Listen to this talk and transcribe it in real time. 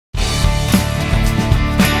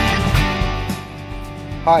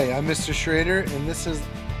Hi, I'm Mr. Schrader, and this is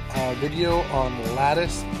a video on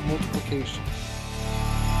lattice multiplication.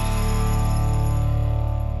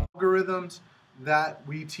 Algorithms that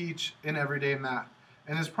we teach in everyday math.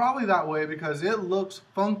 And it's probably that way because it looks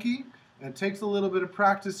funky, and it takes a little bit of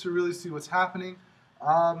practice to really see what's happening.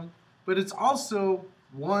 But it's also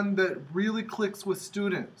one that really clicks with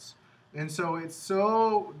students. And so it's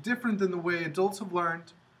so different than the way adults have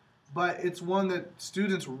learned, but it's one that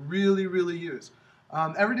students really use.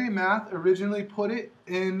 Everyday Math originally put it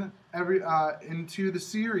in into the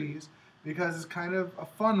series because it's kind of a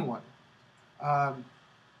fun one.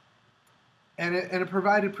 And it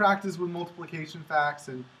provided practice with multiplication facts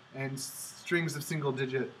and strings of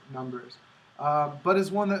single-digit numbers. But it's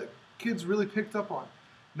one that kids really picked up on.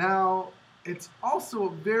 Now, it's also a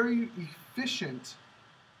very efficient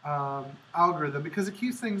algorithm because it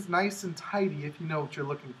keeps things nice and tidy if you know what you're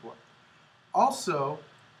looking for. Also,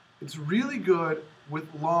 it's really good with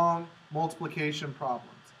long multiplication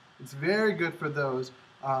problems. It's very good for those,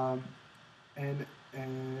 and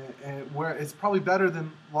where it's probably better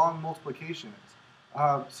than long multiplication is.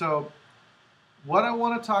 So what I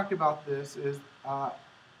want to talk about this is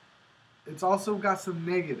it's also got some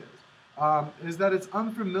negatives. Is that it's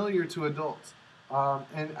unfamiliar to adults.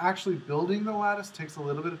 And actually building the lattice takes a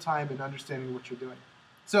little bit of time in understanding what you're doing.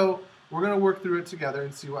 So we're going to work through it together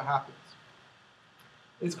and see what happens.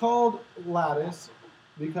 It's called lattice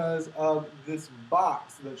because of this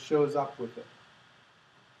box that shows up with it.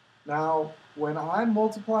 Now, when I'm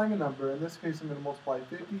multiplying a number, in this case I'm going to multiply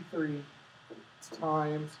 53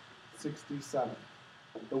 times 67.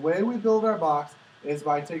 The way we build our box is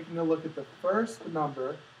by taking a look at the first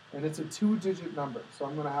number, and it's a 2-digit number. So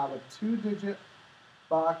I'm going to have a 2-digit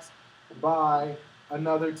box by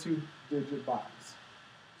another 2-digit box.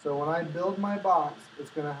 So when I build my box,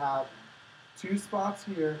 it's going to have 2 spots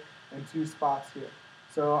here and 2 spots here.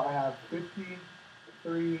 So I have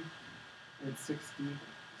 53 and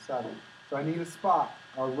 67. So I need a spot,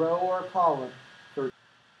 a row or a column for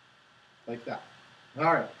like that.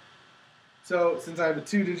 All right. So since I have a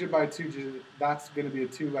 2-digit by 2-digit, that's going to be a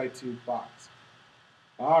 2-by-2 box.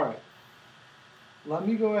 All right. Let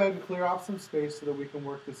me go ahead and clear off some space so that we can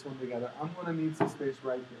work this one together. I'm going to need some space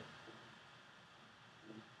right here.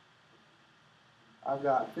 I've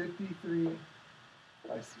got 53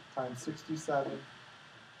 times 67.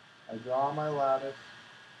 I draw my lattice.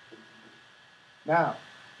 Now,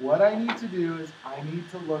 what I need to do is I need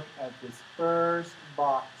to look at this first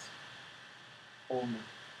box only.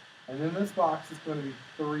 And in this box is going to be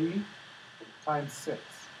 3 times 6.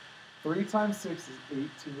 3 times 6 is 18,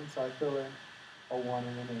 so I fill in a 1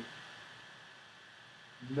 and an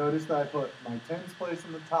 8. Notice that I put my tens place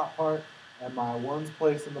in the top part and my ones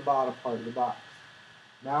place in the bottom part of the box.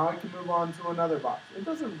 Now I can move on to another box. It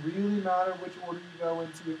doesn't really matter which order you go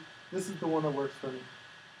into. This is the one that works for me.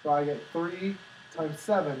 So I get 3 times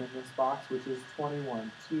 7 in this box, which is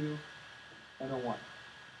 21. 2 and a 1.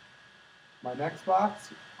 My next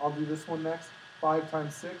box, I'll do this one next. 5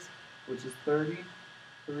 times 6, which is 30.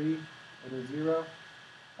 3 and a 0.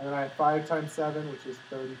 And then I have 5 times 7, which is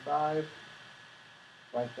 35.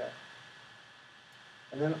 Right there.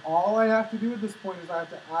 And then all I have to do at this point is I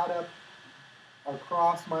have to add up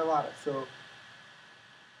across my lattice. So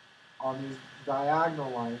on these diagonal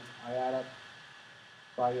lines, I add up.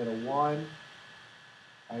 So I get a 1,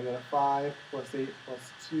 I get a 5 plus 8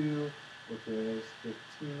 plus 2, which is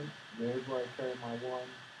 15. There's where I carry my 1,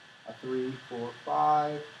 a 3, 4,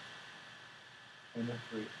 5, and a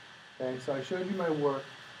 3. Okay, so I showed you my work.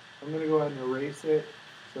 I'm going to go ahead and erase it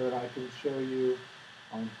so that I can show you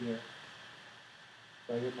on here.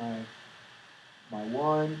 So I get my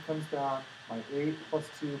 1 comes down, my 8 plus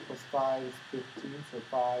 2 plus 5 is 15, so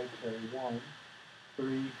 5 carry 1,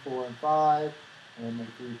 3, 4, and 5, and then my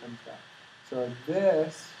 3 comes down. So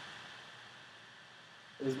this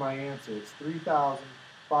is my answer. It's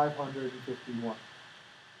 3,551.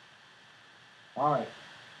 All right,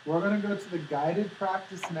 we're going to go to the guided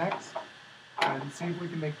practice next and see if we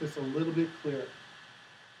can make this a little bit clearer.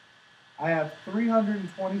 I have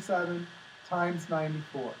 327 times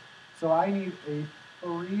 94. So I need a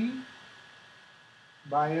 3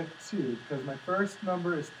 by a 2 because my first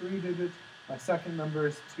number is 3 digits, my second number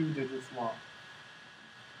is 2 digits long.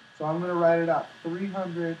 So I'm going to write it out.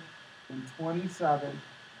 327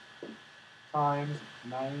 times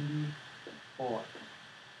 94.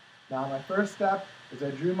 Now my first step is I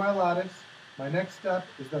drew my lattice. My next step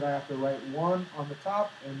is that I have to write 1 on the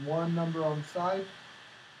top and 1 number on the side.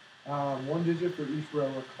 1 digit for each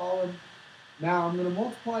row or column. Now I'm going to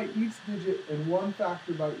multiply each digit in one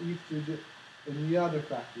factor by each digit in the other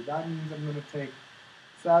factor. That means I'm going to take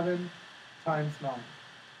 7 times 9.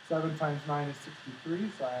 7 times 9 is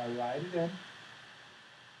 63, so I write it in.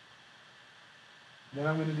 Then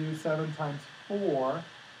I'm going to do 7 times 4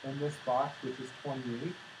 in this box, which is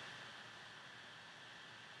 28.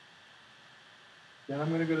 Then I'm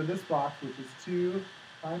going to go to this box, which is 2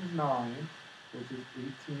 times 9, which is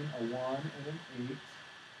 18, a 1 and an 8.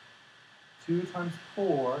 2 times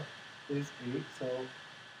 4 is 8, so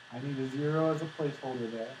I need a 0 as a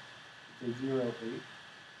placeholder there. It's a 0, 8.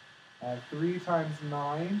 I have 3 times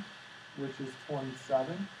 9, which is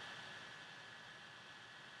 27.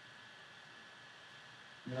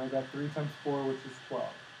 Then I got 3 times 4, which is 12.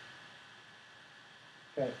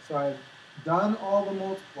 Okay, so I've done all the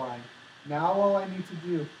multiplying. Now all I need to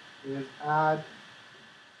do is add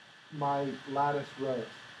my lattice rows.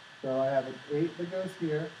 So I have an 8 that goes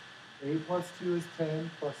here. 8 plus 2 is 10,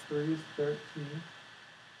 plus 3 is 13.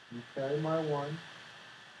 You carry my 1.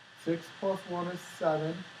 6 plus 1 is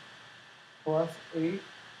 7, plus 8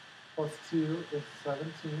 plus 2 is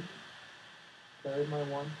 17. Carry my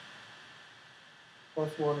 1.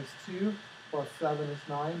 Plus 1 is 2, plus 7 is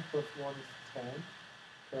 9, plus 1 is 10.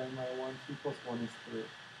 Carry my 1, 2 plus 1 is 3.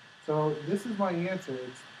 So this is my answer.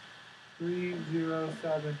 It's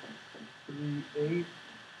 30738.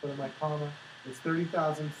 Put in my comma. It's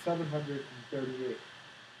 30,738.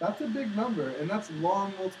 That's a big number, and that's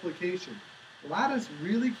long multiplication. Lattice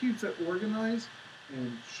really keeps it organized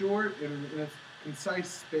and short and in a concise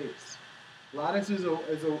space. Lattice is a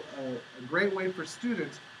great way for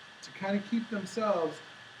students to kind of keep themselves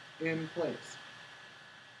in place.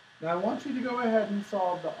 Now I want you to go ahead and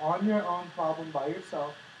solve the on your own problem by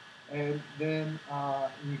yourself, and then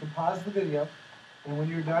you can pause the video, and when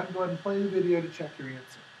you're done, go ahead and play the video to check your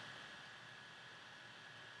answer.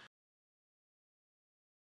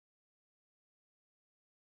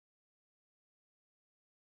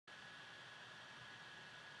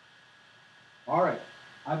 All right,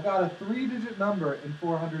 I've got a 3-digit number in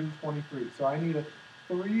 423, so I need a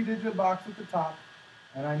 3-digit box at the top,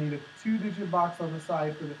 and I need a 2-digit box on the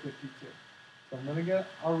side for the 52. So I'm going to get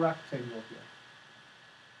a rectangle here.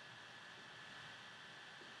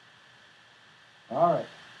 All right,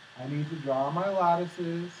 I need to draw my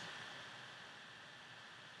lattices.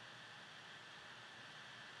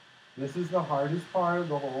 This is the hardest part of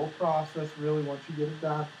the whole process, really, once you get it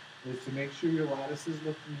done, is to make sure your lattices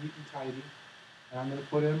look neat and tidy. And I'm going to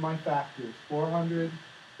put in my factors,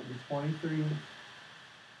 423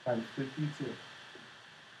 times 52.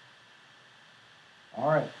 All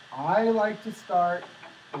right, I like to start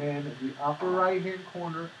in the upper right-hand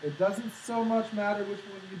corner. It doesn't so much matter which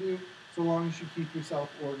one you do, so long as you keep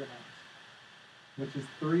yourself organized, which is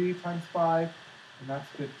 3 times 5, and that's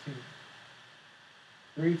 15.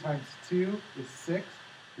 3 times 2 is 6,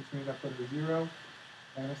 which means I put a 0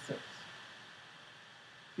 and a 6.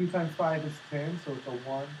 2 times 5 is 10, so it's a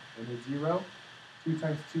 1 and a 0. 2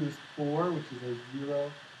 times 2 is 4, which is a 0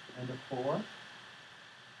 and a 4.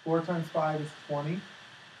 4 times 5 is 20.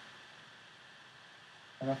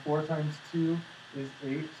 And a 4 times 2 is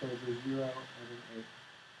 8, so it's a 0 and an 8.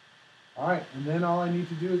 All right, and then all I need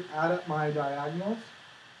to do is add up my diagonals.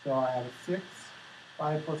 So I have a 6,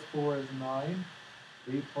 5 plus 4 is 9,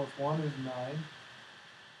 8 plus 1 is 9,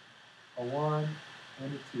 a 1,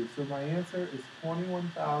 and a 2. So my answer is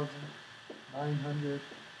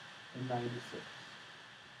 21,996.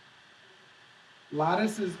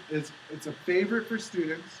 Lattice it's a favorite for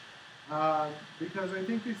students because I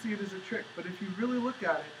think they see it as a trick. But if you really look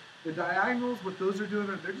at it, the diagonals, what those are doing,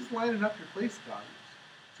 they're just lining up your place values.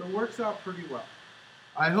 So it works out pretty well.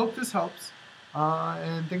 I hope this helps,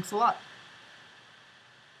 and thanks a lot.